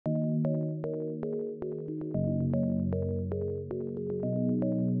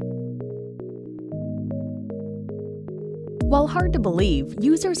While hard to believe,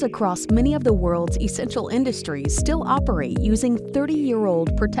 users across many of the world's essential industries still operate using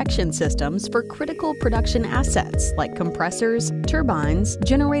 30-year-old protection systems for critical production assets like compressors, turbines,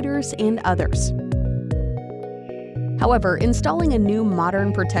 generators, and others. However, installing a new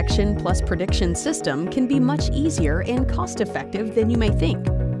modern protection plus prediction system can be much easier and cost-effective than you may think.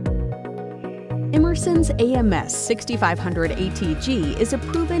 Emerson's AMS 6500 ATG is a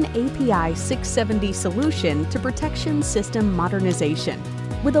proven API 670 solution to protection system modernization.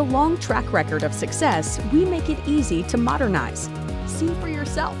 With a long track record of success, we make it easy to modernize. See for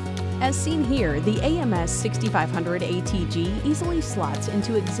yourself. As seen here, the AMS 6500 ATG easily slots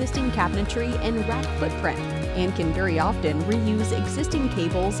into existing cabinetry and rack footprint and can very often reuse existing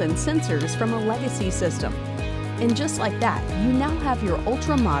cables and sensors from a legacy system. And just like that, you now have your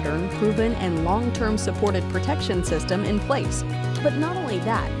ultra-modern, proven, and long-term supported protection system in place. But not only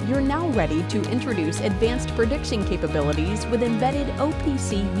that, you're now ready to introduce advanced prediction capabilities with embedded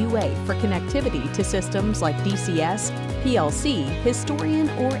OPC UA for connectivity to systems like DCS, PLC, Historian,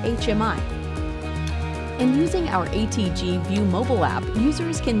 or HMI. And using our ATG View mobile app,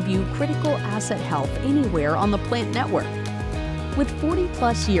 users can view critical asset health anywhere on the plant network. With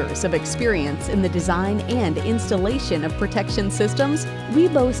 40-plus years of experience in the design and installation of protection systems, we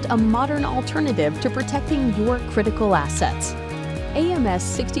boast a modern alternative to protecting your critical assets. AMS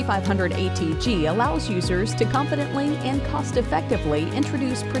 6500 ATG allows users to confidently and cost-effectively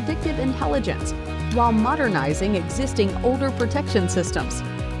introduce predictive intelligence while modernizing existing older protection systems.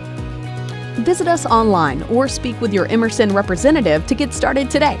 Visit us online or speak with your Emerson representative to get started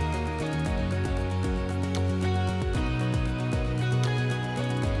today.